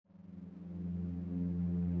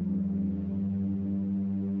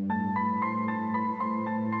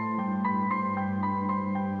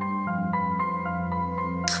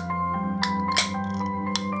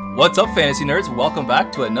What's up, fantasy nerds? Welcome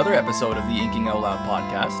back to another episode of the Inking Out Loud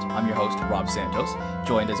podcast. I'm your host, Rob Santos,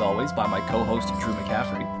 joined as always by my co-host, Drew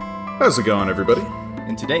McCaffrey. How's it going, everybody?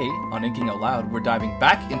 And today, on Inking Out Loud, we're diving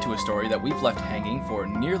back into a story that we've left hanging for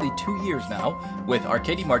nearly 2 years now, with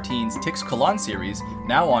Arkady Martine's Tix-Kalan series,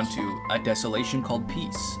 now on to A Desolation Called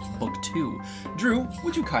Peace, Book 2. Drew,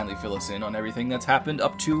 would you kindly fill us in on everything that's happened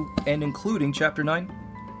up to and including Chapter 9?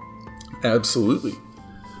 Absolutely.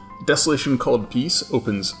 Desolation Called Peace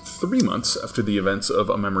opens 3 months after the events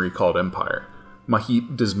of A Memory Called Empire.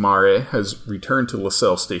 Mahit Desmarais has returned to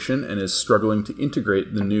Lascelles Station and is struggling to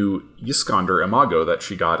integrate the new Yiskander Imago that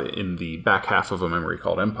she got in the back half of A Memory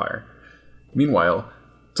Called Empire. Meanwhile,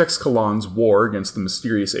 Tix-Kalan's war against the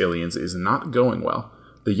mysterious aliens is not going well.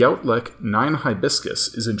 The Yautlek 9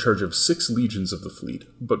 Hibiscus is in charge of 6 legions of the fleet,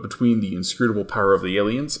 but between the inscrutable power of the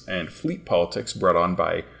aliens and fleet politics brought on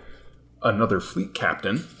by another fleet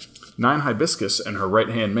captain, 9 Hibiscus and her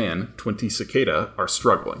right-hand man, 20 Cicada, are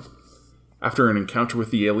struggling. After an encounter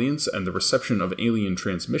with the aliens and the reception of alien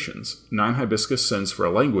transmissions, 9 Hibiscus sends for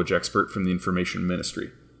a language expert from the Information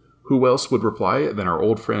Ministry. Who else would reply than our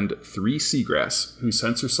old friend 3 Seagrass, who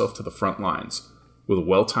sends herself to the front lines, with a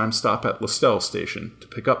well-timed stop at Lascelles Station to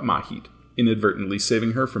pick up Mahit, inadvertently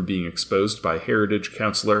saving her from being exposed by Heritage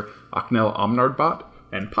Counselor Aknel Amnardbot,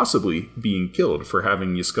 and possibly being killed for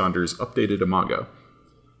having Yiskander's updated imago.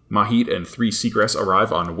 Mahit and 3 Seagrass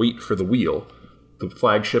arrive on Wait for the Wheel, the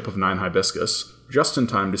flagship of 9 Hibiscus, just in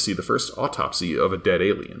time to see the first autopsy of a dead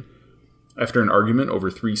alien. After an argument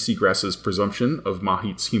over 3 Seagrass's presumption of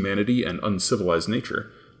Mahit's humanity and uncivilized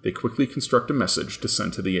nature, they quickly construct a message to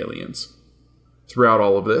send to the aliens. Throughout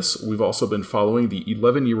all of this, we've also been following the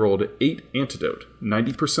 11-year-old 8 Antidote,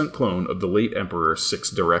 90% clone of the late Emperor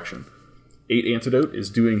 6 Direction. 8 Antidote is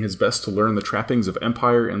doing his best to learn the trappings of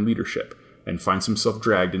empire and leadership, and finds himself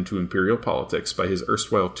dragged into imperial politics by his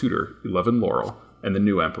erstwhile tutor, 11 Laurel, and the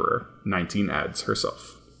new emperor, 19 Ads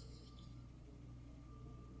herself.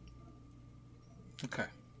 Okay.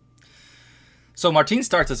 So Martine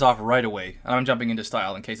starts us off right away. I'm jumping into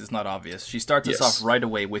style in case it's not obvious. She starts us off right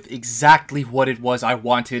away with exactly what it was I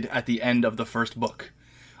wanted at the end of the first book.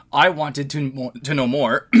 I wanted to know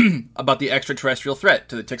more about the extraterrestrial threat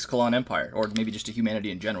to the Tix-Kalan Empire, or maybe just to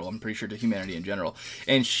humanity in general. I'm pretty sure to humanity in general.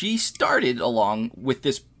 And she started along with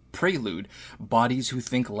this prelude: bodies who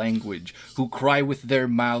think language, who cry with their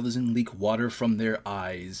mouths and leak water from their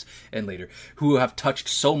eyes, and later, who have touched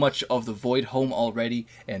so much of the void home already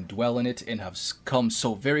and dwell in it and have come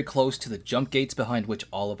so very close to the jump gates behind which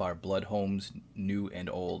all of our blood homes, new and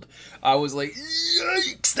old. I was like,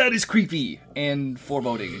 yikes, that is creepy and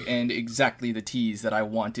foreboding and exactly the tease that I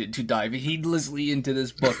wanted to dive heedlessly into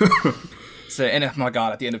this book. So, and oh my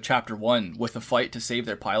god, at the end of chapter 1, with the fight to save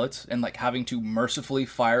their pilots, and like having to mercifully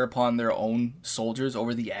fire upon their own soldiers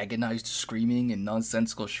over the agonized screaming and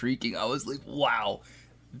nonsensical shrieking, I was like, wow,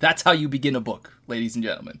 that's how you begin a book, ladies and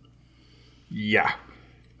gentlemen. Yeah.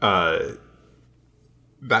 That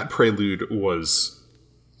prelude was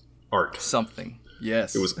art. Something,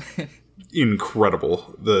 yes. It was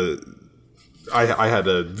incredible. I had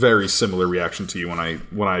a very similar reaction to you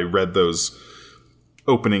when I read those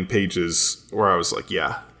opening pages, where I was like,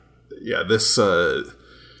 yeah, this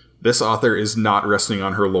author is not resting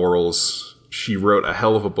on her laurels. She wrote a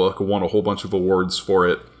hell of a book, won a whole bunch of awards for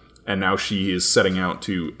it, and now she is setting out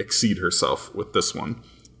to exceed herself with this one.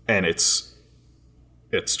 And it's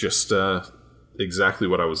just exactly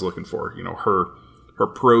what I was looking for. You know, her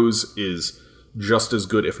prose is just as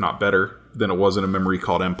good, if not better, than it was in A Memory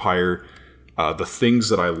Called Empire. The things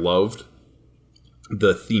that I loved,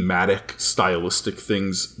 the thematic, stylistic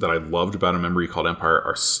things that I loved about A Memory Called Empire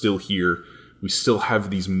are still here. We still have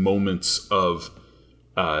these moments of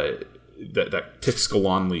that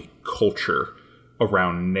Tix-Kalanli culture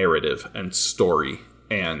around narrative and story,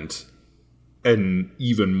 and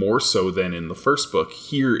even more so than in the first book.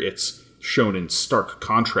 Here it's shown in stark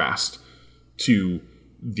contrast to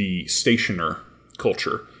the stationer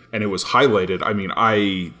culture, and it was highlighted. I mean,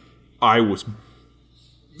 I was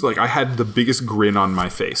like, I had the biggest grin on my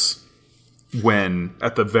face when,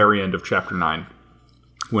 at the very end of chapter 9,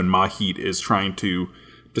 when Mahit is trying to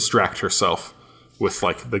distract herself with,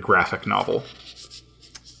 like, the graphic novel.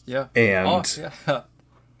 Yeah. And,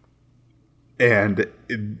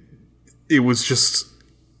 and it was just,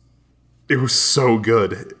 it was so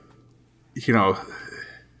good. You know,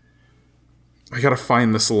 I gotta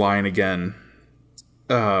find this line again.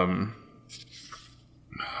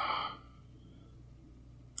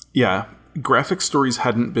 Yeah, graphic stories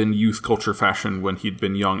hadn't been youth culture fashion when he'd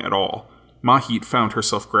been young at all. Mahit found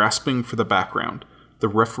herself grasping for the background, the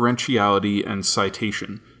referentiality and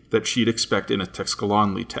citation, that she'd expect in a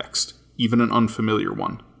Texcalanli text, even an unfamiliar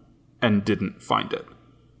one, and didn't find it.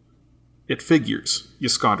 It figures,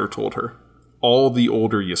 Iskander told her. All the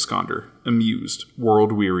older Iskander, amused,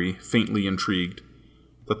 world-weary, faintly intrigued,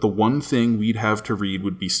 that the one thing we'd have to read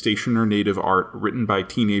would be station or native art written by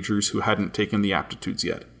teenagers who hadn't taken the aptitudes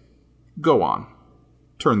yet. Go on.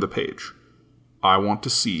 Turn the page. I want to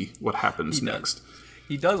see what happens next.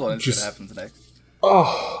 He does want to see what happens next.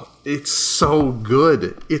 Oh, it's so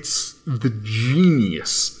good. It's the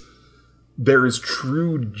genius. There is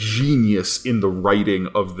true genius in the writing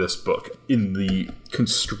of this book, in the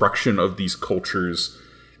construction of these cultures,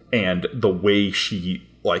 and the way she,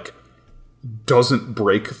 like, doesn't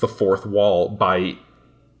break the fourth wall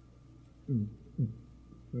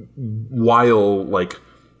while, like,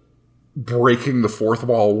 breaking the fourth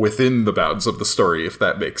wall within the bounds of the story, if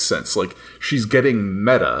that makes sense. Like, she's getting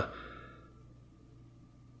meta,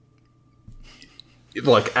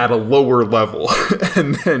 like, at a lower level,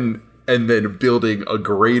 and then building a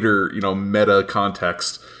greater, meta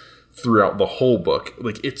context throughout the whole book.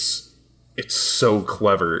 Like, it's so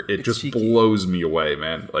clever. It's just cheeky. Blows me away,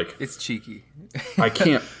 man. Like, it's cheeky. I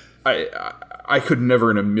could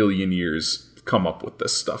never in a million years come up with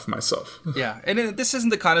this stuff myself. Yeah, and this isn't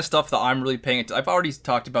the kind of stuff that I'm really paying attention. I've already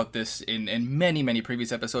talked about this in many, many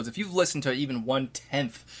previous episodes. If you've listened to even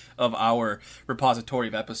 1/10 of our repository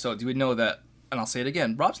of episodes, you would know that, and I'll say it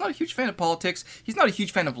again, Rob's not a huge fan of politics. He's not a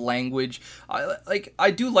huge fan of language. I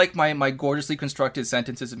do like my gorgeously constructed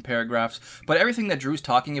sentences and paragraphs, but everything that Drew's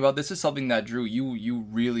talking about, this is something that, Drew, you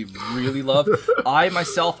really, really love.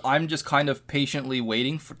 I'm just kind of patiently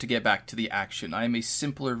waiting to get back to the action. I am a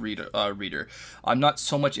simpler reader. I'm not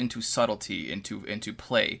so much into subtlety, into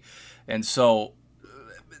play. And so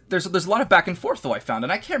there's a lot of back and forth, though, I found.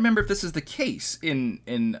 And I can't remember if this is the case in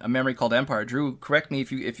A Memory Called Empire. Drew, correct me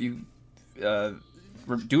if you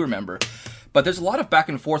do remember, but there's a lot of back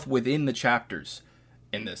and forth within the chapters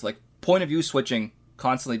in this, like point of view switching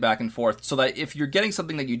constantly back and forth, so that if you're getting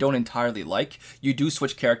something that you don't entirely like, you do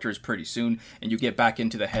switch characters pretty soon, and you get back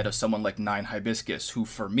into the head of someone like Nine Hibiscus, who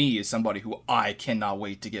for me is somebody who I cannot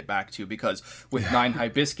wait to get back to, because with Nine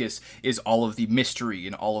Hibiscus is all of the mystery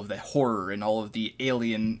and all of the horror and all of the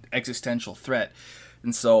alien existential threat.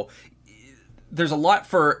 And so there's a lot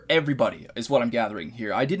for everybody, is what I'm gathering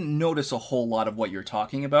here. I didn't notice a whole lot of what you're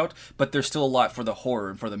talking about, but there's still a lot for the horror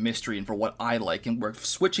and for the mystery and for what I like, and we're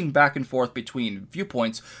switching back and forth between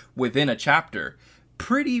viewpoints within a chapter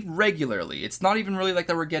pretty regularly. It's not even really like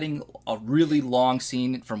that we're getting a really long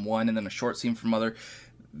scene from one and then a short scene from other.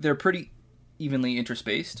 They're pretty evenly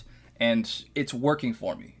interspaced, and it's working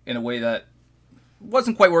for me in a way that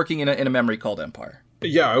wasn't quite working in a Memory Called Empire.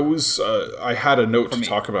 Yeah, I had a note to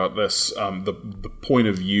talk about this. The point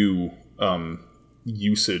of view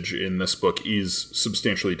usage in this book is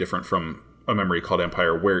substantially different from A Memory Called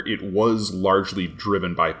Empire, where it was largely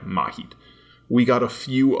driven by Mahit. We got a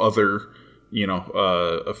few other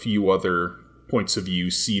points of view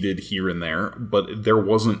seeded here and there, but there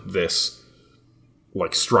wasn't this,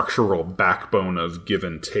 like, structural backbone of give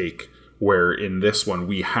and take, where in this one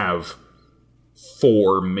we have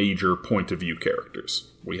 4 major point of view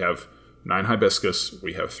characters. We have 9 Hibiscus,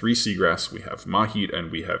 we have 3 Seagrass, we have Mahit, and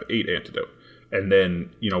we have 8 Antidote. And then,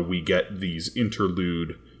 we get these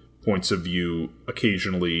interlude points of view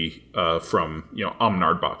occasionally from,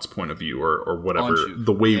 Amnardbot's point of view or whatever. Anshu.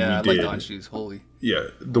 The way we did. Yeah, Anshu's holy. Yeah,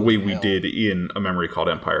 the way we did in A Memory Called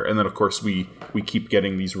Empire. And then, of course, we keep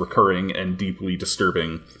getting these recurring and deeply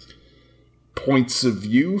disturbing points of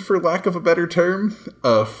view, for lack of a better term,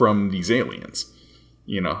 from these aliens,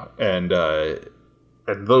 and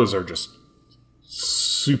those are just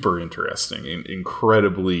super interesting and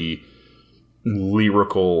incredibly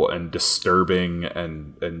lyrical and disturbing,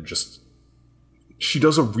 and just, she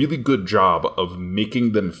does a really good job of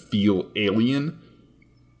making them feel alien,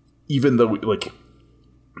 even though, like,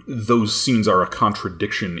 those scenes are a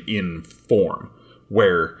contradiction in form,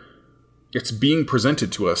 where it's being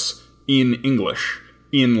presented to us in English,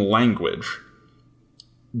 in language,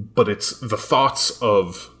 but it's the thoughts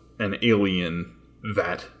of an alien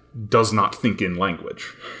that does not think in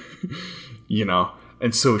language,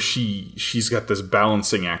 And so she's got this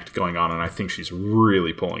balancing act going on, and I think she's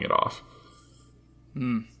really pulling it off.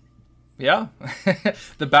 Yeah,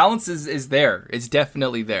 the balance is there. It's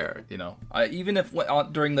definitely there. Even if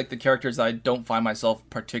during, like, the characters I don't find myself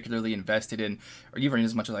particularly invested in, or even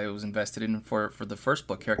as much as I was invested in for the first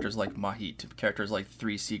book, characters like Mahit, characters like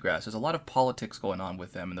 3 Seagrass. There's a lot of politics going on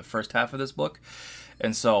with them in the first half of this book,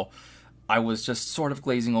 and so I was just sort of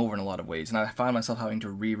glazing over in a lot of ways, and I find myself having to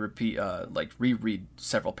reread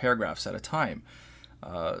several paragraphs at a time.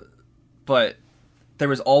 But there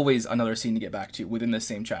was always another scene to get back to within the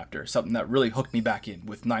same chapter, something that really hooked me back in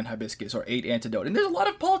with 9 Hibiscus or 8 Antidote. And there's a lot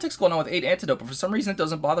of politics going on with 8 Antidote, but for some reason it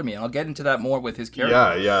doesn't bother me. And I'll get into that more with his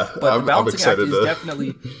character. Yeah. But the balancing act is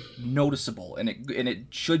definitely noticeable, and it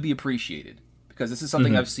should be appreciated, because this is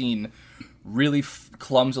something I've seen really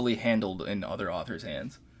clumsily handled in other authors'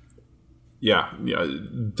 hands. Yeah.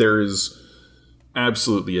 There is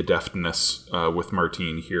absolutely a deftness with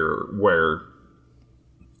Martine here where,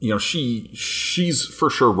 she's for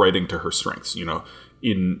sure writing to her strengths.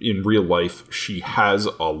 In real life, she has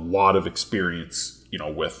a lot of experience,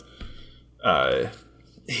 with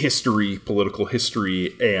history, political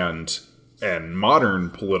history, and modern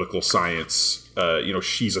political science.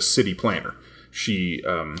 She's a city planner. She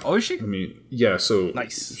is she? I mean, yeah. So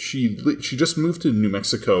nice. She just moved to New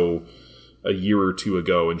Mexico a year or two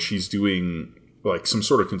ago, and she's doing like some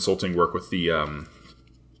sort of consulting work with the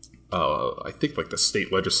I think like the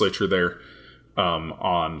state legislature there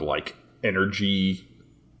on like energy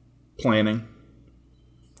planning.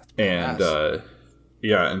 And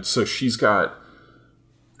and so she's got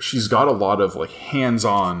a lot of like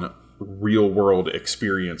hands-on real world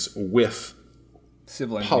experience with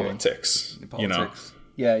civil politics.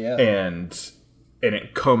 Yeah. And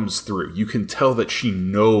it comes through. You can tell that she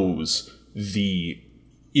knows the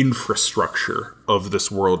infrastructure of this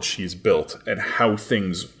world she's built and how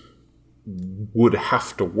things would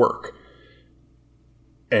have to work.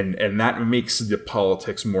 And that makes the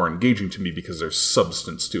politics more engaging to me because there's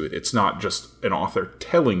substance to it. It's not just an author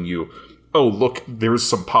telling you, oh, look, there's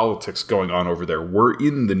some politics going on over there. We're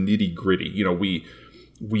in the nitty gritty.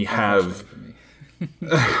 We have,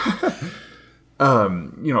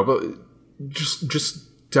 but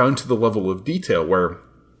just down to the level of detail where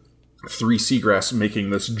 3 Seagrass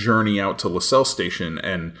making this journey out to LaSalle Station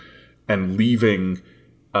and leaving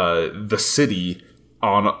the city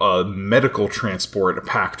on a medical transport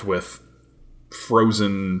packed with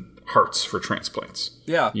frozen hearts for transplants.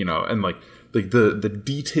 Yeah. And like the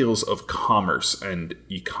details of commerce and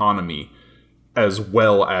economy, as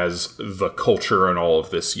well as the culture and all of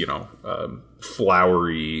this,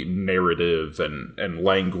 flowery narrative and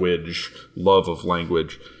language, love of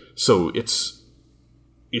language. So it's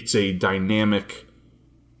a dynamic,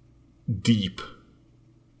 deep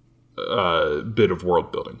bit of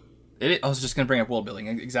world building. I was just going to bring up world building.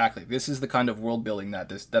 Exactly. This is the kind of world building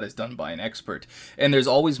that is done by an expert. And there's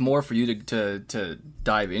always more for you to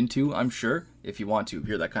dive into, I'm sure, if you want to, if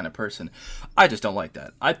you're that kind of person. I just don't like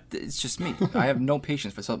that. It's just me. I have no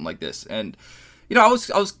patience for something like this. And I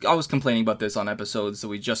was complaining about this on episodes that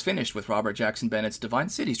we just finished with Robert Jackson Bennett's Divine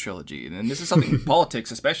Cities trilogy. And this is something,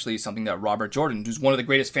 politics especially, something that Robert Jordan, who's one of the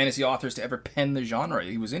greatest fantasy authors to ever pen the genre,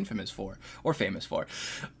 he was famous for.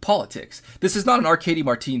 Politics. This is not an Arcady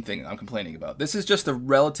Martine thing I'm complaining about. This is just the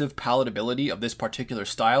relative palatability of this particular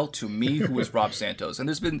style to me, who is Rob Santos. And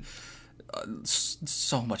there's been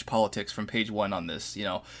so much politics from page 1 on this,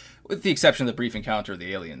 with the exception of the brief encounter of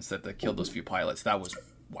the aliens that killed those few pilots. That was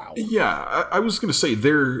wow. Yeah, I was going to say,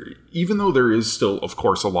 even though there is still, of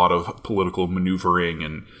course, a lot of political maneuvering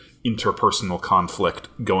and interpersonal conflict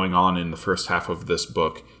going on in the first half of this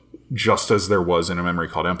book, just as there was in A Memory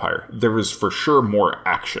Called Empire, there was for sure more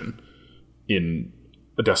action in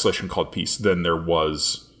A Desolation Called Peace than there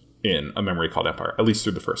was in A Memory Called Empire, at least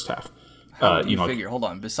through the first half. How do you figure? Hold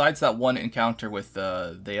on. Besides that one encounter with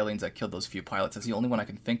the aliens that killed those few pilots, that's the only one I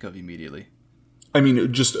can think of immediately. I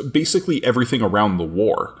mean, just basically everything around the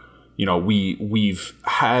war. We've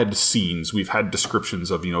had scenes, we've had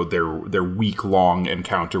descriptions of, their week-long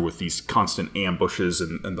encounter with these constant ambushes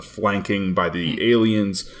and the flanking by the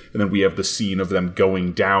aliens. And then we have the scene of them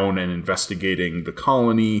going down and investigating the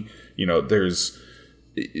colony. There's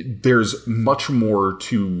much more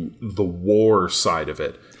to the war side of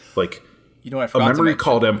it. Like, I forgot A Memory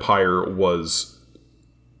Called Empire was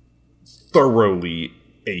thoroughly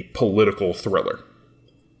a political thriller.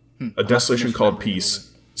 A Desolation Called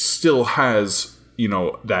Peace still has,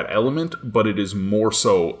 that element, but it is more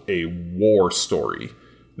so a war story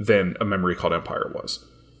than A Memory Called Empire was.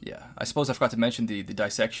 Yeah, I suppose I forgot to mention the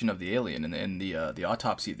dissection of the alien and the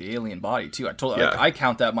autopsy of the alien body too. I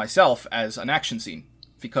count that myself as an action scene.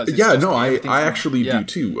 Because I actually do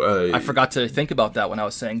too. I forgot to think about that when I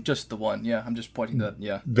was saying just the one. Yeah, I'm just pointing that.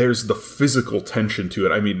 Yeah, there's the physical tension to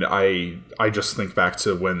it. I mean, I just think back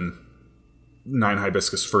to when 9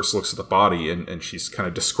 Hibiscus first looks at the body and she's kind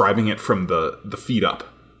of describing it from the feet up.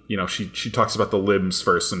 She talks about the limbs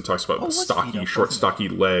first and talks about the stocky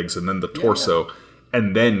legs, and then the torso,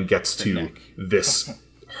 and then gets to neck. This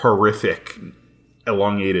horrific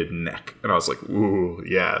elongated neck. And I was like, ooh,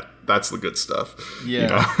 yeah. That's the good stuff.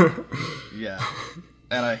 Yeah. Yeah.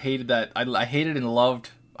 and I hated that. I hated and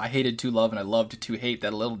loved. I hated to love and I loved to hate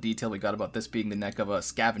that little detail we got about this being the neck of a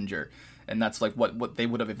scavenger, and that's like what they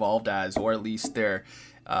would have evolved as, or at least their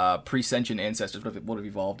pre-sentient ancestors would have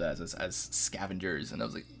evolved as scavengers. And I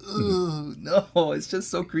was like, ooh, no, it's just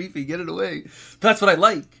so creepy. Get it away. But that's what I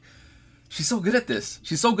like. She's so good at this.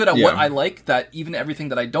 She's so good at what I like that even everything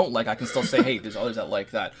that I don't like, I can still say, hey, there's others that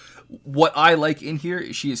like that. What I like in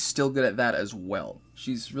here, she is still good at that as well.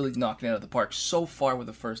 She's really knocking it out of the park so far with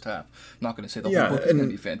the first half. I'm not going to say the whole book is going to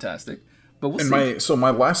be fantastic, but we'll see.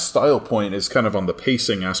 My last style point is kind of on the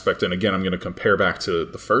pacing aspect, and again, I'm going to compare back to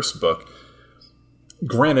the first book.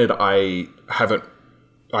 Granted, I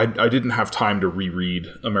didn't have time to reread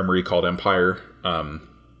A Memory Called Empire,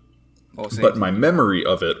 but my memory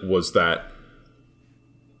of it was that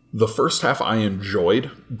the first half I enjoyed,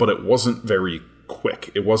 but it wasn't very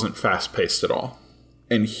quick. It wasn't fast-paced at all.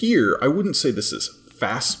 And here, I wouldn't say this is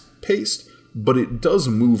fast-paced, but it does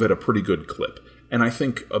move at a pretty good clip. And I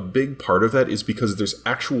think a big part of that is because there's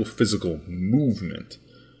actual physical movement,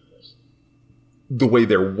 the way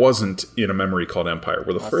there wasn't in A Memory Called Empire,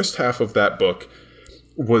 where the first half of that book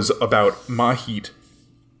was about Mahit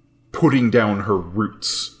putting down her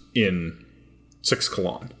roots in Six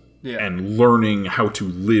Kalan and learning how to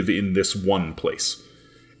live in this one place.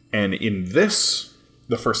 And in this,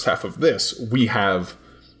 the first half of this, we have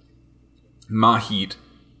Mahit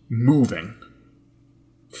moving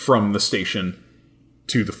from the station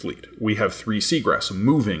to the fleet. We have 3 Seagrass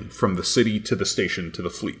moving from the city to the station to the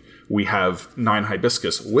fleet. We have 9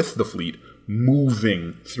 Hibiscus with the fleet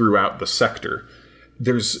moving throughout the sector.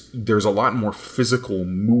 There's a lot more physical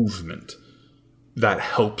movement that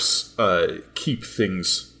helps keep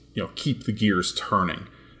things, keep the gears turning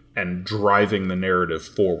and driving the narrative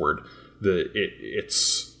forward.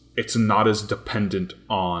 It's not as dependent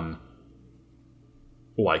on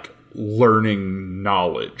like learning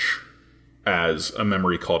knowledge as A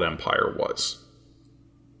Memory Called Empire was.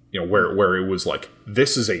 Where it was like,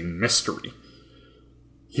 this is a mystery.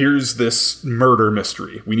 Here's this murder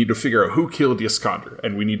mystery. We need to figure out who killed Iskander,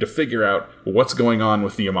 and we need to figure out what's going on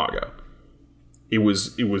with the Imago. It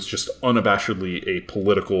was just unabashedly a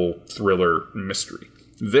political thriller mystery.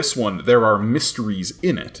 This one, there are mysteries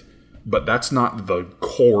in it, but that's not the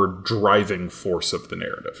core driving force of the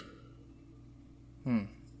narrative.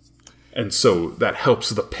 And so that helps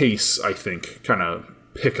the pace, I think, kind of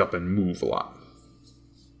pick up and move a lot.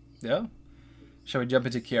 Yeah. Shall we jump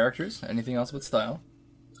into characters? Anything else with style?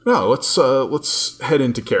 No, let's head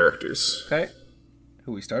into characters. Okay.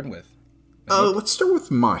 Who are we starting with? Let's start with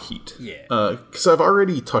Mahit. Yeah. Because I've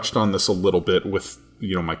already touched on this a little bit with,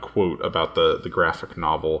 my quote about the graphic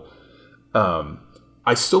novel.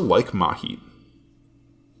 I still like Mahit,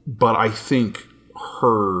 but I think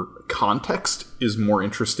her context is more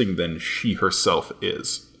interesting than she herself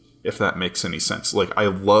is, if that makes any sense. Like, I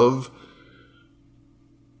love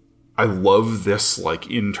this, like,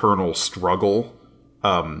 internal struggle,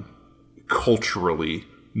 culturally,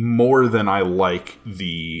 more than I like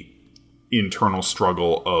the internal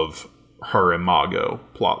struggle of her Imago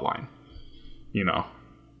plotline.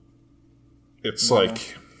 It's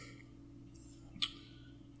like,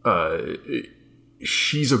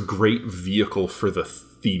 she's a great vehicle for the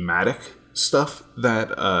thematic stuff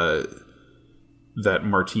that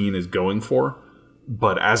Martine is going for,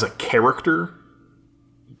 but as a character,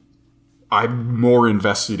 I'm more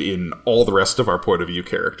invested in all the rest of our point of view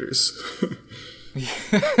characters.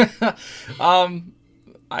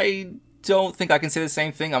 I don't think I can say the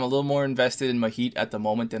same thing. I'm a little more invested in Mahit at the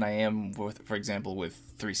moment than I am, for example, with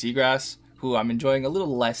 3 Seagrass, who I'm enjoying a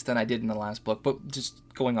little less than I did in the last book, but just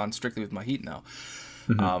going on strictly with Mahit now.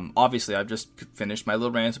 Obviously, I've just finished my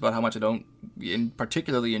little rant about how much I don't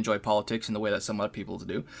particularly enjoy politics in the way that some other people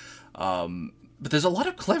do. But there's a lot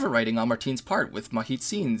of clever writing on Martine's part with Mahit's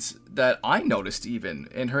scenes that I noticed even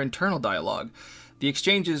in her internal dialogue. The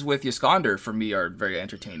exchanges with Iskander, for me, are very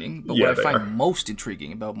entertaining, but what I find most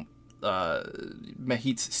intriguing about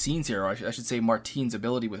Mahit's scenes here, or I should say Martine's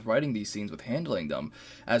ability with writing these scenes, with handling them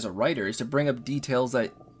as a writer, is to bring up details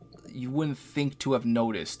that you wouldn't think to have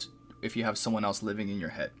noticed if you have someone else living in your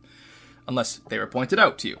head, unless they were pointed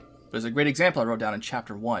out to you. There's a great example I wrote down in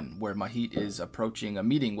chapter 1 where Mahit is approaching a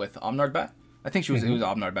meeting with Amnarbat. I think it was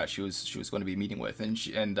Amnarbat she was going to be meeting with, and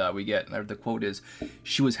the quote is,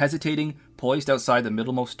 "She was hesitating, poised outside the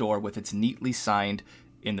middlemost door with its neatly signed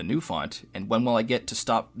in the new font, and when will I get to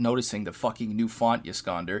stop noticing the fucking new font,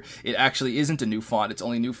 Iskander? It actually isn't a new font, it's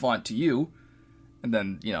only new font to you." And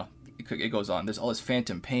then, it goes on. There's all this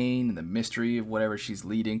phantom pain and the mystery of whatever she's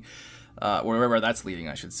leading, or wherever that's leading,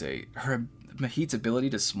 I should say. Mahit's ability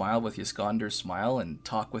to smile with Yaskander's smile and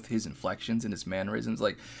talk with his inflections and his mannerisms,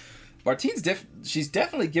 like Martine's she's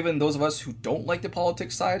definitely given those of us who don't like the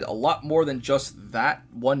politics side a lot more than just that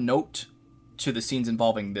one note to the scenes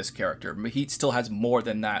involving this character. Mahit still has more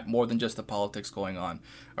than that, more than just the politics going on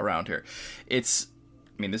around her. This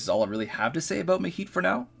is all I really have to say about Mahit for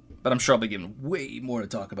now, but I'm sure I'll be given way more to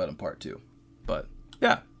talk about in part 2. But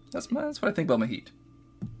yeah, that's what I think about Mahit.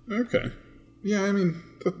 Okay. Yeah, I mean,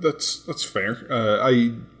 that's fair.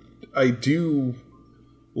 I do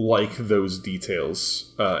like those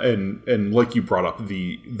details, and like you brought up,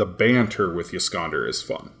 the banter with Yaskander is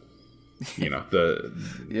fun. Yeah,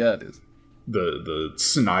 it is. The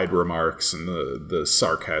snide remarks and the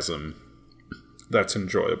sarcasm, that's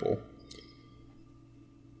enjoyable.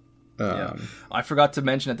 Yeah. I forgot to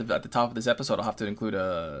mention at the top of this episode, I'll have to include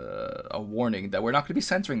a warning that we're not going to be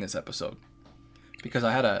censoring this episode, because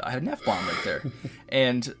I had an F-bomb right there.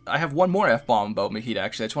 And I have one more F-bomb about Mahit,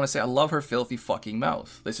 actually. I just want to say I love her filthy fucking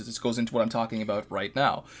mouth. This goes into what I'm talking about right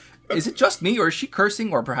now. Is it just me, or is she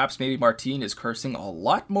cursing, or perhaps maybe Martine is cursing a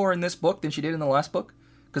lot more in this book than she did in the last book?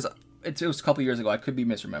 Because it was a couple years ago. I could be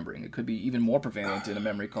misremembering. It could be even more prevalent in A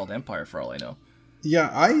Memory Called Empire, for all I know. Yeah,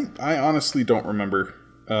 I honestly don't remember.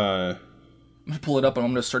 I'm going to pull it up, and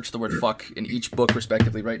I'm going to search the word fuck in each book,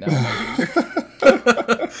 respectively, right now.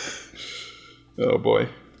 Oh boy.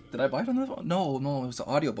 Did I buy it on this one? No, it was an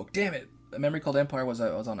audiobook. Damn it. A Memory Called Empire was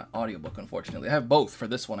on an audiobook, unfortunately. I have both for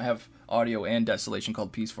this one. I have audio and Desolation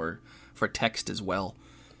Called Peace for text as well.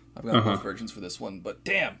 I've got both versions for this one, but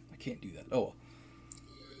damn, I can't do that. Oh.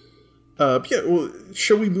 Yeah, well,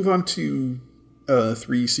 shall we move on to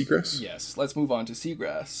 3 Seagrass? Yes, let's move on to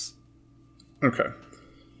Seagrass. Okay.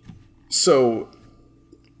 So,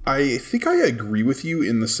 I think I agree with you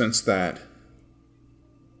in the sense that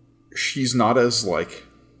she's not as, like,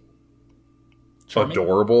 charming?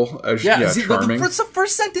 Adorable as charming. The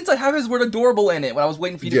first sentence I have is word adorable in it when I was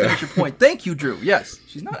waiting for you to finish your point. Thank you, Drew. Yes,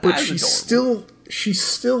 she's not as adorable. She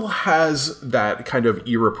still has that kind of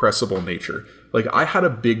irrepressible nature. Like, I had a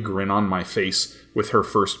big grin on my face with her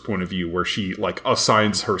first point of view where she, like,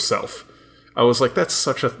 assigns herself. I was like, that's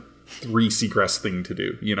such a 3 Seagrass thing to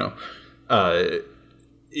do, you know?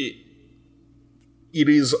 It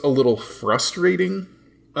is a little frustrating,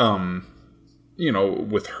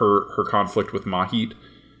 with her conflict with Mahit.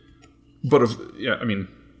 But,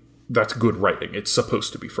 that's good writing. It's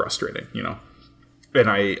supposed to be frustrating, you know? And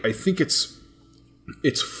I think it's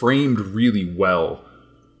framed really well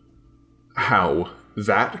how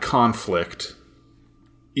that conflict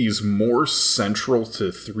is more central to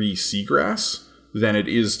 3 Seagrass than it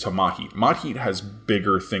is to Mahit. Mahit has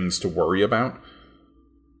bigger things to worry about.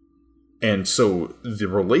 And so the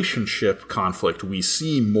relationship conflict we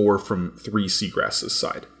see more from 3 Seagrass's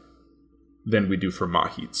side than we do from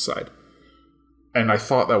Mahit's side. And I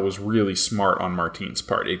thought that was really smart on Martine's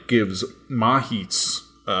part. It gives Mahit's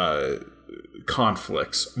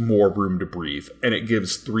conflicts more room to breathe, and it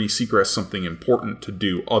gives 3 Seagrass something important to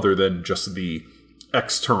do other than just the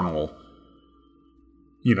external,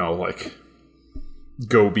 like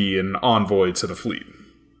go be an envoy to the fleet.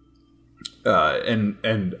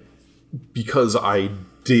 And because I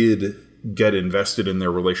did get invested in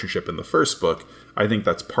their relationship in the first book, I think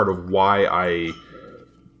that's part of why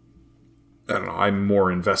I'm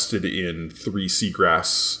more invested in 3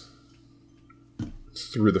 Seagrass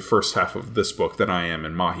through the first half of this book than I am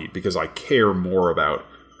in Mahit, because I care more about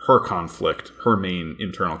her conflict, her main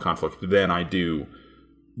internal conflict, than I do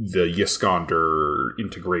the Yaskander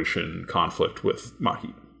integration conflict with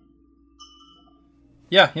Mahit.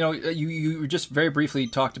 Yeah, you just very briefly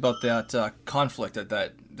talked about that conflict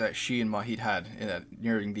that she and Mahit had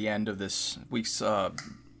nearing the end of this week's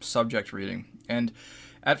subject reading. And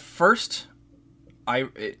at first,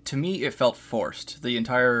 to me, it felt forced, the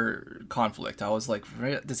entire conflict. I was like,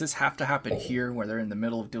 does this have to happen here where they're in the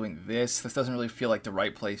middle of doing this? This doesn't really feel like the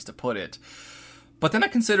right place to put it. But then I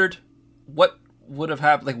considered what would have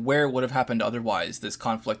happened, like where it would have happened otherwise, this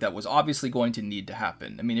conflict that was obviously going to need to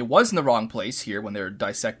happen. I mean, it was in the wrong place here when they're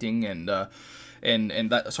dissecting and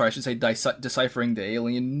deciphering the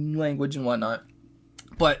alien language and whatnot.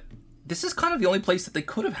 But this is kind of the only place that they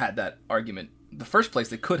could have had that argument. The first place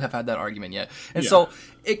they could have had that argument yet. And so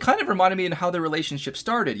it kind of reminded me of how their relationship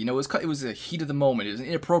started. It was a heat of the moment. It was an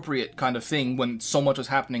inappropriate kind of thing when so much was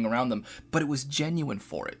happening around them, but it was genuine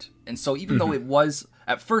for it. And so even though it was,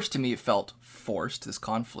 at first to me, it felt forced, this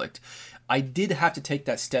conflict, I did have to take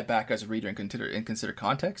that step back as a reader and consider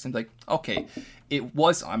context and like, okay, it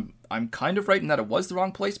was, I'm kind of right in that it was the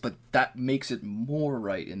wrong place, but that makes it more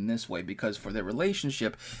right in this way, because for their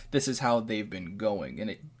relationship, this is how they've been going, and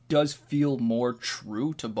it does feel more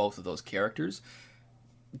true to both of those characters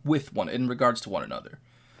in regards to one another.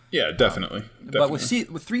 Yeah, definitely. But with 3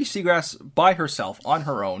 Seagrass by herself, on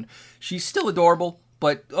her own, she's still adorable,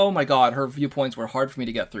 but oh my god, her viewpoints were hard for me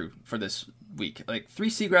to get through for this week. Like, 3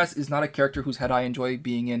 Seagrass is not a character whose head I enjoy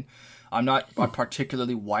being in. I'm not a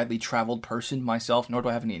particularly widely traveled person myself, nor do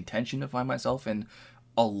I have any intention to find myself in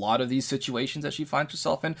a lot of these situations that she finds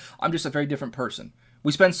herself in. I'm just a very different person.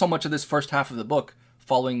 We spend so much of this first half of the book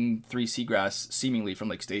following 3 Seagrass seemingly from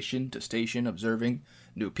like station to station, observing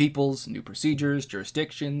new peoples, new procedures,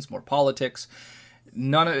 jurisdictions, more politics.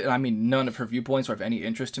 None of her viewpoints were of any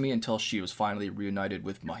interest to me until she was finally reunited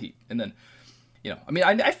with Mahit. And then,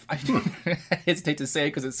 I hesitate to say it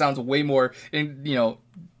because it sounds way more,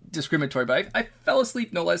 discriminatory, but I fell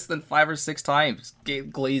asleep no less than 5 or 6 times,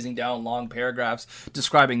 glazing down long paragraphs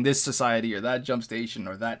describing this society or that jump station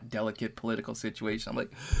or that delicate political situation. I'm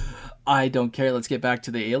like, I don't care. Let's get back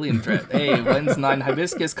to the alien threat. Hey, when's 9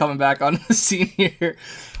 Hibiscus coming back on the scene here?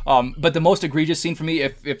 But the most egregious scene for me,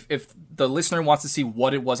 if the listener wants to see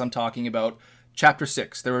what it was I'm talking about, Chapter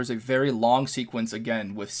 6, there was a very long sequence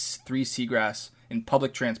again with 3 Seagrass in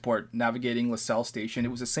public transport navigating LaSalle Station.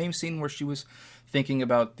 It was the same scene where she was thinking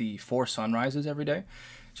about the 4 sunrises every day.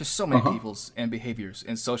 Just so many people's and behaviors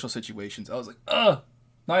and social situations. I was like,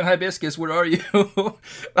 9 Hibiscus, where are you?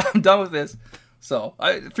 I'm done with this. So,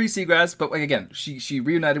 3 Seagrass, but like, again, she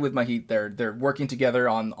reunited with Mahit. They're working together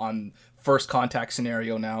on first contact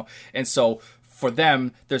scenario now. And so, for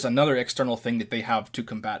them, there's another external thing that they have to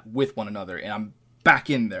combat with one another. And I'm back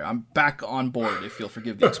in there. I'm back on board, if you'll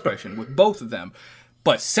forgive the expression, with both of them.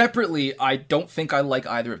 But separately, I don't think I like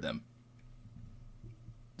either of them.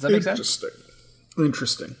 Does that make sense?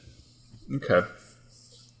 Interesting. Okay.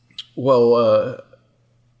 Well,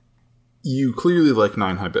 you clearly like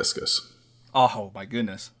 9 Hibiscus. Oh, my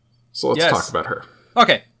goodness. So let's talk about her.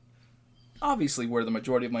 Okay. Obviously, where the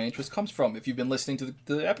majority of my interest comes from, if you've been listening to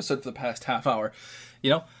the episode for the past half hour.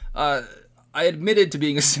 I admitted to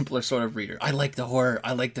being a simpler sort of reader. I like the horror.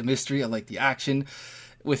 I like the mystery. I like the action.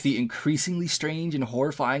 With the increasingly strange and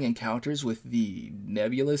horrifying encounters with the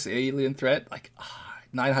nebulous alien threat,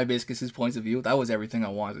 9 Hibiscus' points of view, that was everything I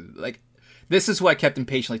wanted. This is who I kept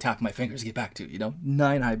impatiently tapping my fingers to get back to,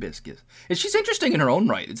 9 Hibiscus. And she's interesting in her own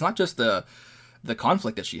right. It's not just the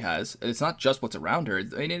conflict that she has. It's not just what's around her.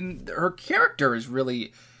 Her character is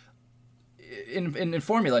really, in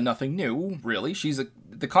formula, nothing new, really. She's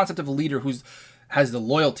the concept of a leader who's has the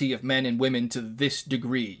loyalty of men and women to this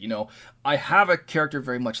degree. I have a character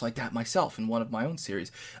very much like that myself in one of my own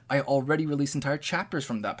series. I already released entire chapters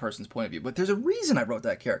from that person's point of view, but there's a reason I wrote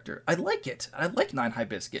that character. I like it. I like 9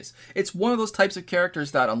 Hibiscus. It's one of those types of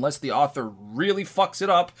characters that, unless the author really fucks it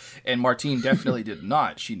up, and Martine definitely did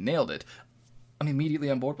not, she nailed it, I'm immediately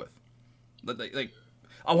on board with.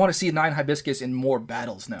 I want to see 9 Hibiscus in more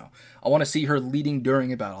battles now. I want to see her leading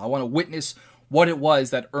during a battle. I want to witness what it was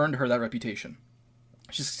that earned her that reputation.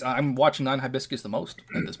 I'm watching 9 Hibiscus the most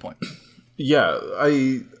at this point. Yeah,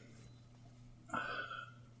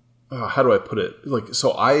 how do I put it?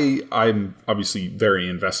 I'm obviously very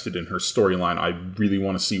invested in her storyline. I really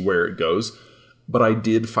want to see where it goes. But I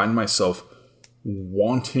did find myself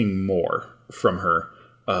wanting more from her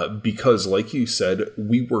because, like you said,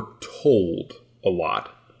 we were told a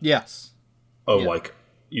lot. Yes.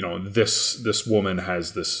 This woman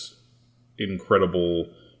has this incredible,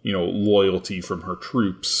 loyalty from her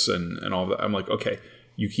troops and all that. I'm like, okay,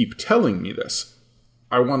 you keep telling me this.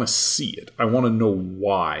 I want to see it. I want to know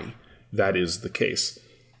why that is the case.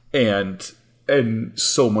 And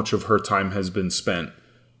so much of her time has been spent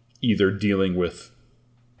either dealing with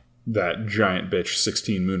that giant bitch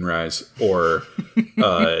 16 Moonrise or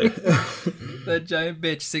that giant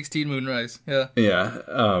bitch 16 Moonrise. Yeah. Yeah.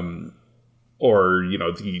 Or,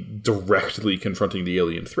 the directly confronting the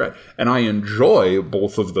alien threat. And I enjoy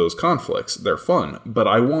both of those conflicts. They're fun. But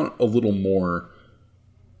I want a little more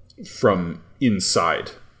from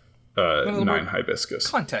inside 9 Hibiscus.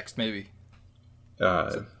 Context, maybe.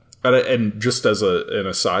 And just as an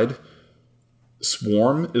aside,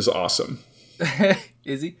 Swarm is awesome.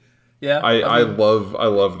 Is he? Yeah. I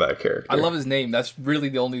love that character. I love his name. That's really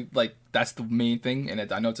the only, that's the main thing.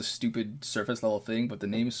 And I know it's a stupid surface level thing, but the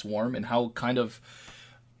name Swarm and how kind of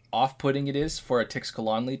off-putting it is for a Tix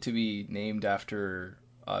Kalonli to be named after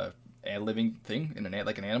a living thing, an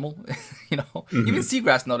animal. Mm-hmm. Even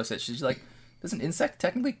Seagrass noticed it. She's like, does an insect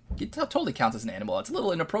technically, it totally counts as an animal. It's a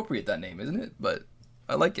little inappropriate, that name, isn't it? But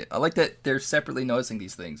I like it. I like that they're separately noticing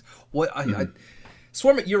these things.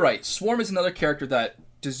 Swarm, you're right. Swarm is another character that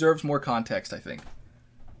deserves more context, I think.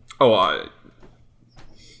 Oh,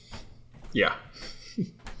 yeah.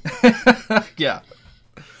 Yeah.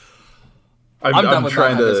 I'm done with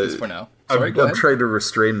trying Hibiscus for now. Sorry, I'm trying to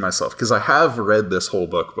restrain myself because I have read this whole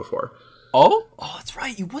book before. Oh, that's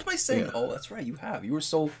right. What am I saying? Yeah. Oh, that's right. You have. You were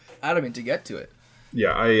so adamant to get to it.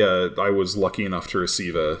 Yeah, I was lucky enough to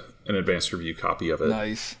receive an advanced review copy of it.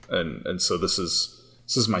 Nice. And so this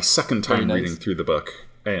is my second time reading through the book,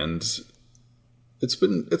 and it's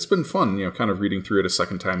been fun, kind of reading through it a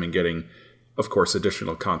second time and getting, of course,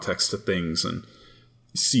 additional context to things and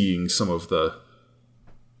seeing some of the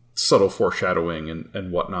subtle foreshadowing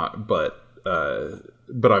and whatnot. But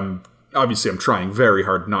I'm trying very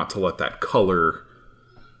hard not to let that color.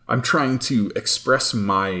 I'm trying to express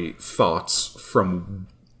my thoughts from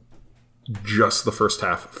just the first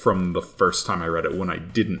half from the first time I read it when I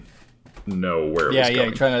didn't know where it was going.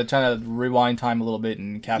 You're trying to rewind time a little bit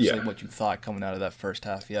and encapsulate what you thought coming out of that first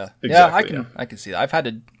half. Yeah. Exactly, I can see that. I've had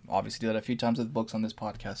to obviously do that a few times with books on this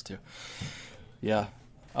podcast too. Yeah.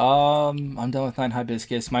 I'm done with 9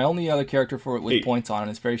 Hibiscus. My only other character with 8 points on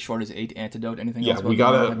it, it's very short, is 8 Antidote. Anything else?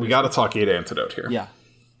 Yeah, we gotta talk 8 Antidote here. Yeah.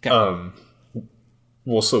 Okay.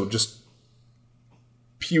 Well, so just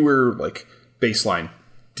pure baseline.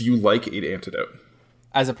 Do you like 8 Antidote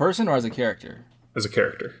as a person or as a character? As a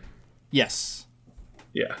character. Yes.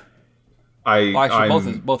 Yeah.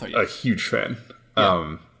 I'm both are a huge fan.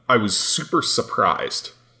 Yeah. I was super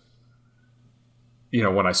surprised.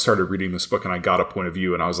 When I started reading this book and I got a point of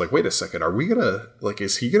view and I was like, wait a second, are we gonna,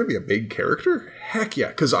 is he gonna be a big character? Heck yeah.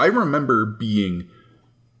 Because I remember being,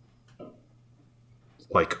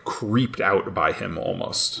 creeped out by him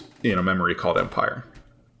almost in A Memory Called Empire.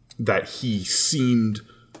 That he seemed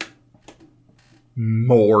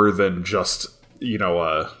more than just,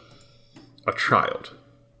 a child.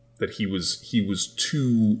 That he was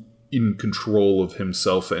too in control of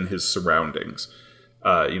himself and his surroundings.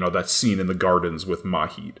 That scene in the gardens with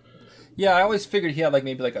Mahit. Yeah, I always figured he had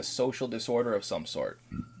maybe a social disorder of some sort.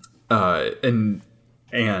 And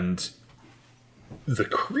the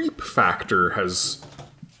creep factor has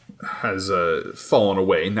fallen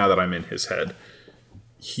away now that I'm in his head.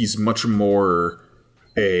 He's much more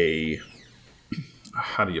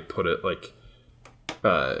how do you put it?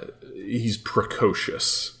 He's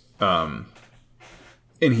precocious. And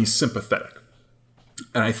he's sympathetic.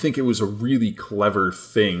 And I think it was a really clever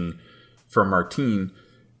thing for Martine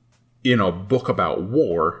in a book about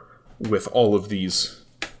war with all of these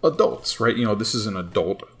adults, right? This is an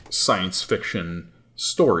adult science fiction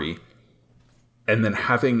story. And then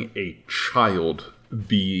having a child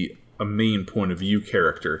be a main point of view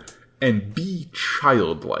character and be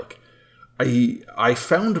childlike. I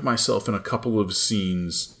found myself in a couple of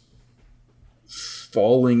scenes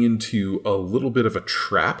falling into a little bit of a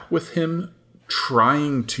trap with him,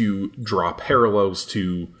 trying to draw parallels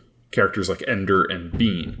to characters like Ender and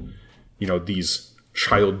Bean. These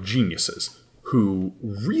child geniuses who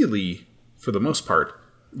really, for the most part,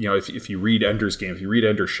 if you read Ender's Game, if you read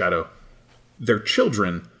Ender's Shadow, they're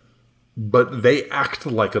children, but they act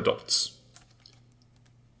like adults.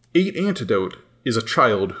 8 Antidote is a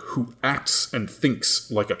child who acts and thinks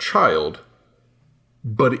like a child,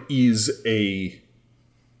 but is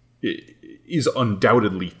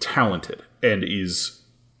undoubtedly talented and is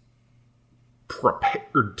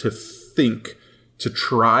prepared to think, to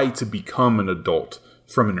try to become an adult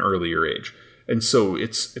from an earlier age. And so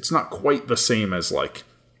it's not quite the same as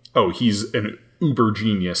he's an uber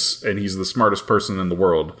genius and he's the smartest person in the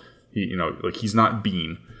world. He's not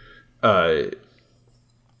Bean.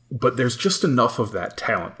 But there's just enough of that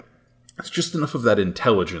talent. There's just enough of that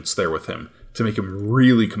intelligence there with him to make him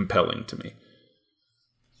really compelling to me.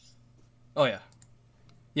 Oh, yeah.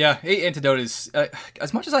 Yeah, 8 Antidote is...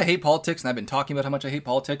 as much as I hate politics, and I've been talking about how much I hate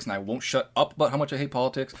politics, and I won't shut up about how much I hate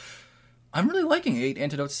politics, I'm really liking 8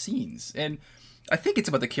 Antidote's scenes. And I think it's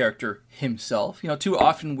about the character himself. Too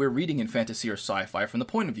often we're reading in fantasy or sci-fi from the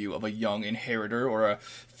point of view of a young inheritor or a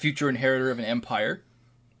future inheritor of an empire.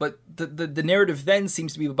 But the narrative then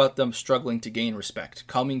seems to be about them struggling to gain respect,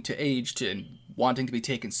 coming to age and wanting to be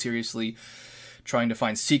taken seriously, trying to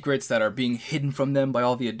find secrets that are being hidden from them by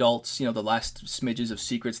all the adults, the last smidges of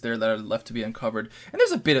secrets there that are left to be uncovered. And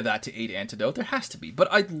there's a bit of that to 8 Antidote, there has to be. But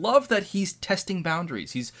I love that he's testing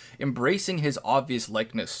boundaries. He's embracing his obvious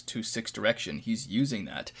likeness to Sixth Direction. He's using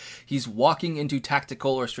that. He's walking into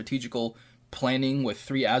tactical or strategical planning with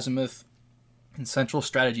 3 Azimuth. In Central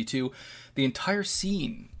Strategy 2, the entire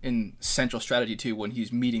scene in Central Strategy 2 when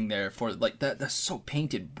he's meeting there for like that's so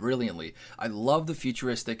painted brilliantly. I love the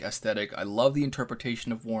futuristic aesthetic. I love the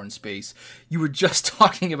interpretation of war in space. You were just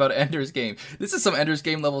talking about Ender's Game. This is some Ender's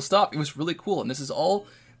Game level stuff. It was really cool, and this is all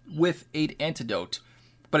with 8 Antidote.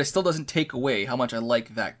 But it still doesn't take away how much I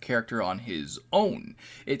like that character on his own.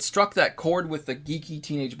 It struck that chord with the geeky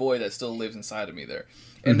teenage boy that still lives inside of me there.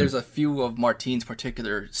 And there's a few of Martine's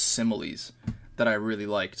particular similes that I really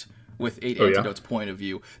liked with 8 Antidote's point of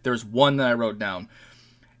view. There's one that I wrote down.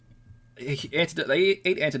 8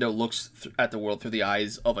 Antidote looks at the world through the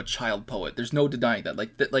eyes of a child poet. There's no denying that.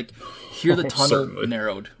 Here the tunnel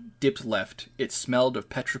narrowed, dipped left. It smelled of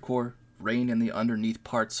petrichor, rain in the underneath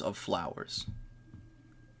parts of flowers.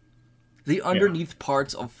 The underneath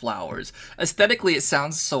parts of flowers. Aesthetically, it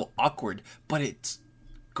sounds so awkward, but it's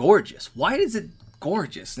gorgeous. Why is it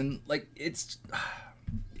gorgeous? And it's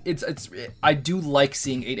I do like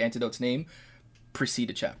seeing 8 Antidote's name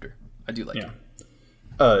precede a chapter. I do like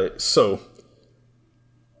it. So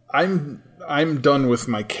I'm done with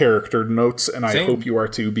my character notes, and I hope you are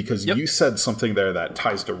too, because you said something there that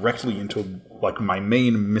ties directly into my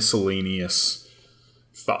main miscellaneous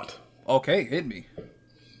thought. Okay, hit me.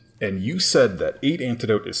 And you said that 8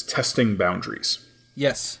 Antidote is testing boundaries.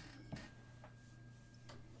 Yes.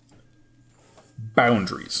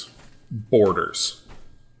 Boundaries. Borders.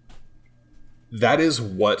 That is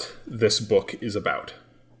what this book is about.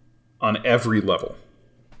 On every level.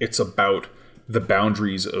 It's about the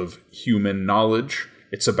boundaries of human knowledge.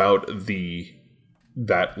 It's about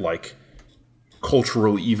that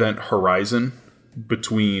cultural event horizon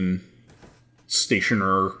between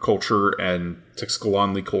Stationer culture and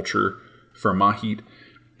Tixkolanli culture for Mahit.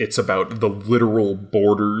 It's about the literal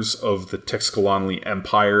borders of the Tixkolanli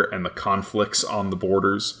Empire and the conflicts on the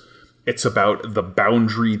borders. It's about the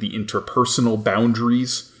boundary, the interpersonal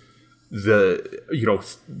boundaries, the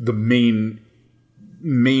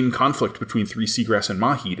main conflict between Three Seagrass and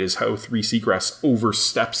Mahit is how Three Seagrass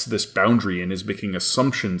oversteps this boundary and is making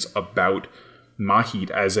assumptions about Mahit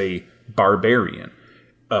as a barbarian.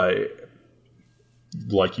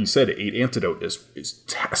 Like you said, 8 Antidote is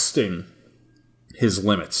testing his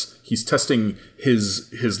limits. He's testing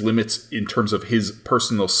his limits in terms of his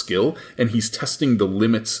personal skill, and he's testing the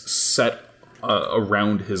limits set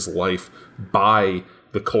around his life by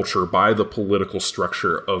the culture, by the political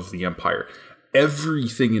structure of the Empire.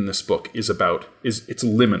 Everything in this book is it's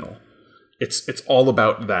liminal. It's all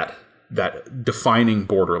about that defining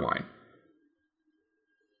borderline.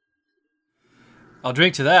 I'll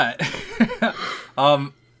drink to that.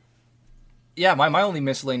 My only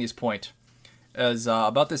miscellaneous point is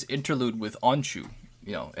about this interlude with Onshu,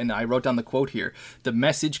 and I wrote down the quote here. The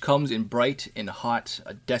message comes in bright and hot,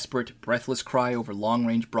 a desperate, breathless cry over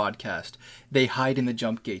long-range broadcast. They hide in the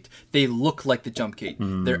jump gate. They look like the jump gate.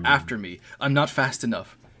 They're after me. I'm not fast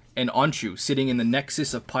enough. And Onshu, sitting in the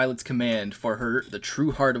nexus of Pilot's command, for her, the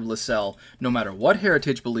true heart of Lascelles, no matter what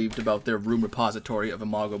Heritage believed about their room repository of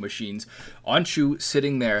Imago machines, Onshu,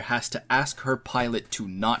 sitting there, has to ask her pilot to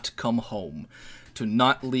not come home, to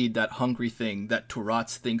not lead that hungry thing that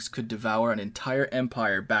Turatz thinks could devour an entire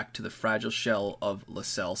empire back to the fragile shell of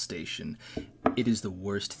Lascelles Station. It is the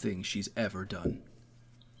worst thing she's ever done.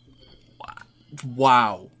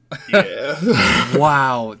 Wow. Yeah.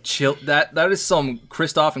 Wow. Chill. That is some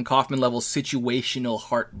Kristoff and Kaufman level situational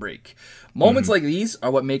heartbreak. Moments like these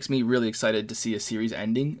are what makes me really excited to see a series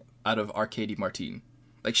ending out of Arkady Martine.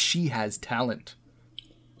 She has talent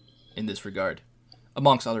in this regard,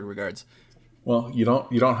 amongst other regards. Well, you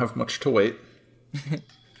don't have much to wait.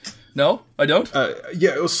 No, I don't.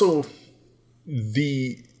 So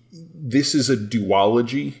this is a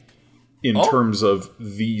duology in terms of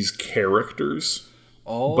these characters.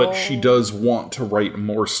 Oh. But she does want to write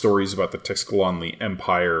more stories about the Tixkolanli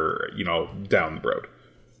Empire, down the road.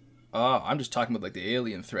 I'm just talking about the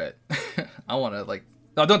alien threat. I want to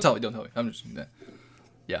no, don't tell me. I'm just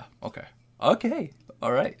yeah. Okay.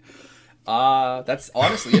 All right. That's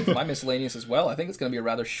honestly it for my miscellaneous as well. I think it's going to be a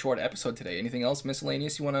rather short episode today. Anything else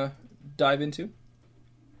miscellaneous you want to dive into?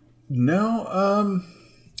 No.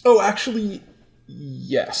 Oh, actually,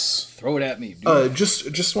 yes. Throw it at me, dude.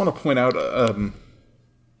 Just want to point out.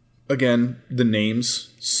 Again, the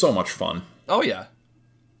names, so much fun. Oh, yeah.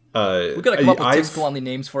 We got to come up with Tixkolanli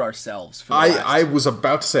names for ourselves. I was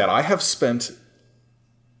about to say it. I have spent,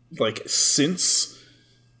 since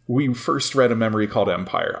we first read A Memory Called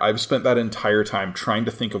Empire, I've spent that entire time trying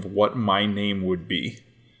to think of what my name would be.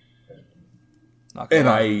 And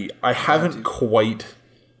I haven't quite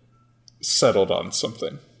settled on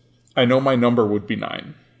something. I know my number would be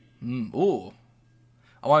 9. Ooh.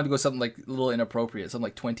 I wanted to go something like a little inappropriate, something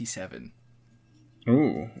like 27.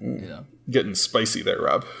 Ooh. You know, getting spicy there,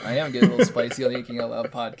 Rob. I am getting a little spicy on the Inking Out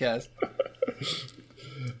Loud podcast.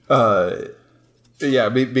 Yeah,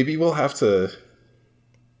 maybe we'll have to.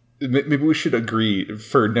 Maybe we should agree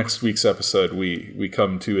for next week's episode. We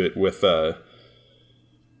come to it with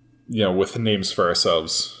with names for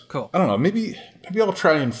ourselves. Cool. I don't know. Maybe I'll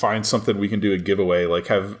try and find something we can do a giveaway. Like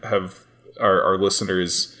have our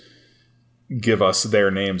listeners give us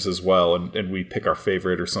their names as well, and we pick our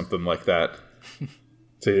favorite or something like that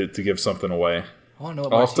to give something away. I want to know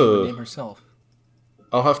what Martine would name herself.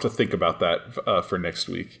 I'll have to think about that for next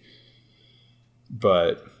week.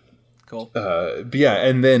 But cool. But yeah,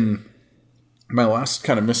 and then my last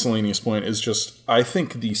kind of miscellaneous point is just I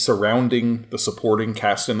think the supporting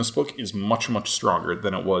cast in this book is much, much stronger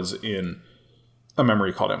than it was in A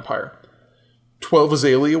Memory Called Empire. 12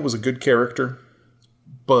 Azalea was a good character,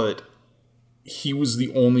 but he was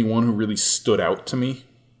the only one who really stood out to me.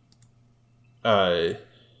 Other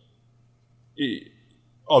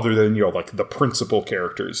than, like the principal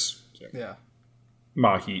characters. Yeah.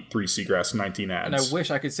 Mahit, 3 Seagrass, 19 ads. And I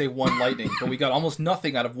wish I could say 1 lightning, but we got almost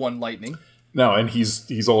nothing out of 1 lightning. No, and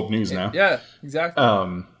he's old news now. Yeah, exactly.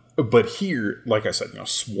 But here, like I said,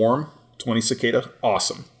 Swarm, 20 Cicada,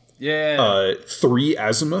 awesome. Yeah. 3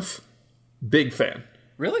 Azimuth, big fan.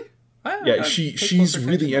 Really? Yeah, she's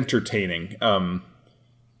really entertaining.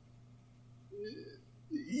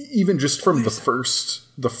 Even just from the first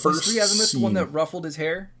is 3 Azimuth scene. The one that ruffled his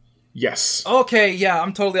hair? Yes. Okay, yeah,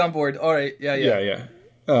 I'm totally on board. All right, yeah.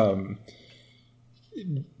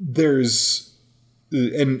 There's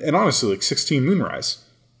and honestly, like 16 Moonrise.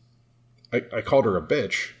 I called her a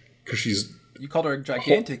bitch because she's. You called her a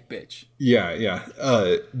gigantic bitch. Yeah.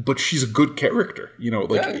 But she's a good character.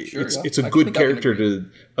 It's a good character to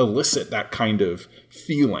elicit that kind of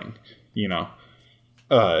feeling.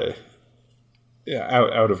 Out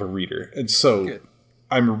of a reader, and so. Good.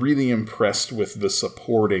 I'm really impressed with the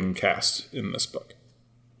supporting cast in this book.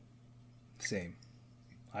 Same.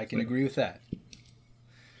 I can agree with that.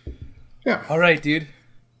 Yeah. All right, dude.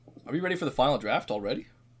 Are we ready for the final draft already?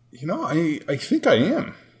 I think I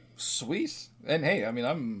am. Sweet. And hey, I mean,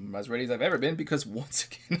 I'm as ready as I've ever been because once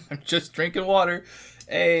again, I'm just drinking water.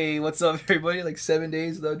 Hey, what's up, everybody? Like 7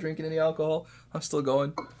 days without drinking any alcohol. I'm still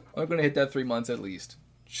going. I'm going to hit that 3 months at least.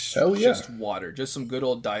 Hell yeah. Just water. Just some good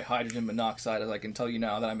old dihydrogen monoxide, as I can tell you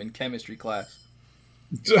now that I'm in chemistry class.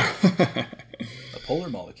 A polar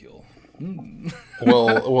molecule. Mm.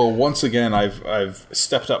 Well, once again, I've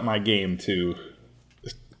stepped up my game to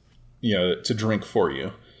drink for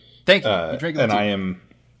you. Thank you. You're drinking and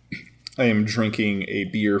I am drinking a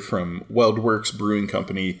beer from Weldworks Brewing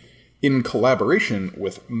Company in collaboration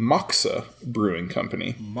with Moxa Brewing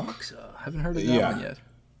Company. Moxa? Haven't heard of that one yet.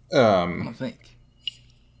 I don't think.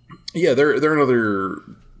 Yeah, they're another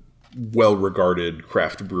well-regarded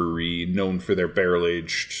craft brewery known for their barrel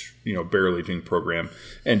aging program,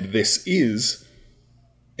 and this is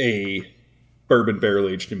a bourbon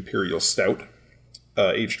barrel-aged imperial stout,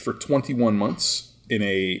 aged for 21 months in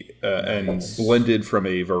and blended from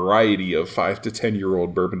a variety of 5 to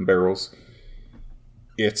 10-year-old bourbon barrels.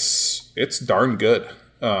 It's darn good.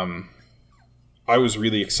 I was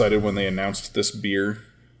really excited when they announced this beer.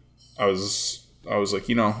 I was like,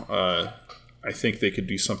 I think they could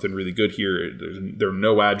do something really good here. There are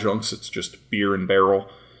no adjuncts. It's just beer and barrel.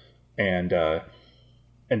 And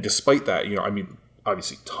despite that,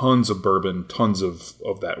 obviously tons of bourbon, tons of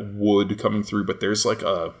that wood coming through, but there's like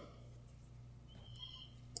an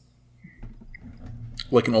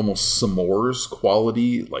almost s'mores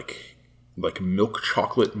quality, like milk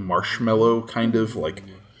chocolate marshmallow kind of like.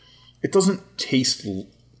 It doesn't taste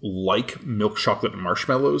like milk chocolate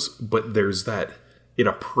marshmallows, but there's that. It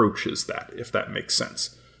approaches that, if that makes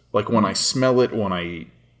sense. Like when I smell it, when I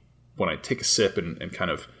take a sip and kind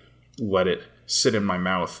of let it sit in my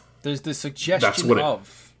mouth. There's the suggestion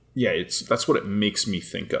of. That's what it makes me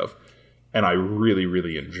think of, and I really,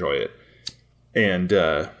 really enjoy it. And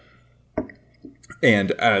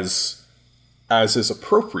as is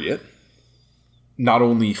appropriate, not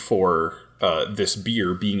only for this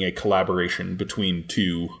beer being a collaboration between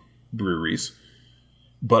two breweries,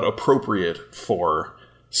 but appropriate for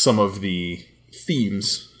some of the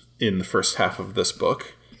themes in the first half of this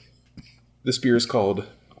book. This beer is called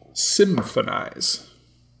Symphonize.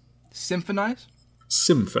 Symphonize?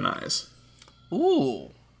 Symphonize.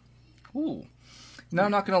 Ooh. Now,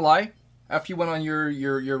 I'm not going to lie. After you went on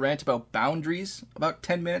your rant about boundaries about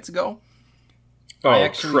 10 minutes ago, I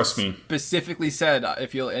actually trust me. Specifically said,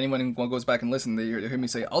 if anyone goes back and listen, they hear me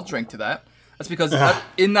say, I'll drink to that. That's because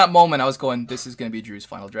in that moment I was going, this is going to be Drew's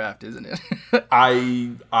final draft, isn't it?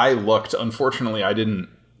 I looked. Unfortunately, I didn't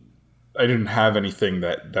have anything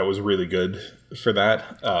that was really good for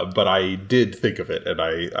that, but I did think of it, and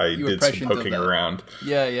I did some poking around.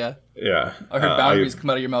 Yeah. I heard boundaries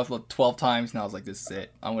come out of your mouth like 12 times, and I was like, this is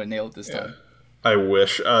it. I'm going to nail it this time. I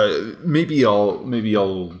wish. Maybe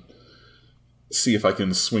I'll see if I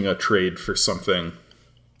can swing a trade for something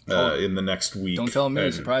in the next week. Don't tell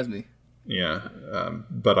me. Surprise me. Yeah,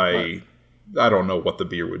 but I don't know what the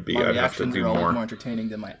beer would be. I'd have to do more. Always more entertaining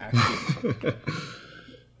than my actions.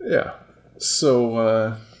 Yeah.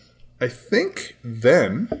 So I think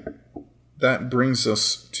then that brings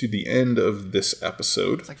us to the end of this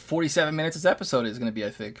episode. It's like 47 minutes this episode is going to be,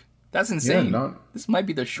 I think. That's insane. Yeah, this might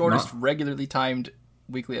be the shortest regularly timed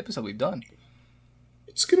weekly episode we've done.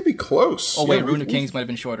 It's going to be close. Oh, wait, Rune of Kings might have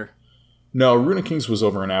been shorter. No, Rune of Kings was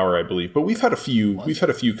over an hour, I believe. But we've had a few. We've had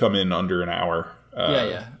a few come in under an hour.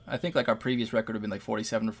 Yeah. I think like our previous record would have been like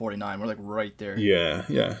 47 or 49. We're like right there.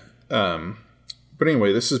 Yeah. But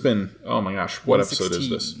anyway, this has been. Oh my gosh, what episode is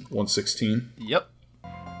this? 116. Yep.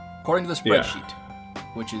 According to the spreadsheet,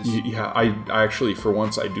 which is I actually for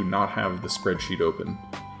once I do not have the spreadsheet open.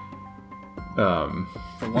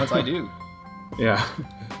 For once I do. Yeah,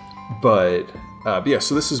 but.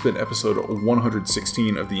 So this has been episode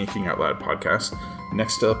 116 of the Inking Out Loud podcast.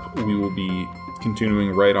 Next up, we will be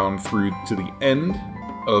continuing right on through to the end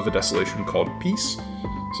of A Desolation Called Peace.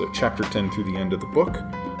 So chapter 10 through the end of the book.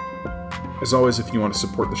 As always, if you want to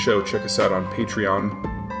support the show, check us out on Patreon.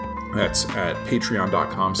 That's at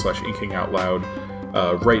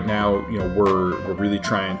patreon.com/inkingoutloud. Right now, we're really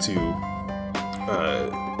trying to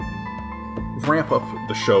ramp up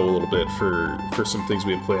the show a little bit for some things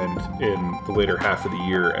we have planned in the later half of the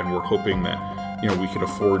year, and we're hoping that we can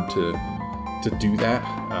afford to do that,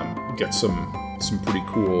 get some pretty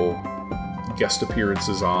cool guest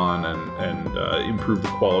appearances on, and improve the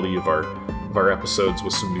quality of our episodes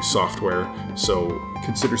with some new software. So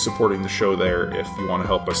consider supporting the show there if you want to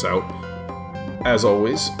help us out. As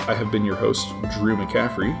always, I have been your host, Drew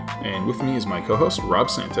McCaffrey, and with me is my co-host,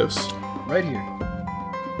 Rob Santos. Right here.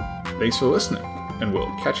 Thanks for listening, and we'll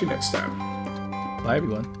catch you next time. Bye,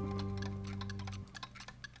 everyone.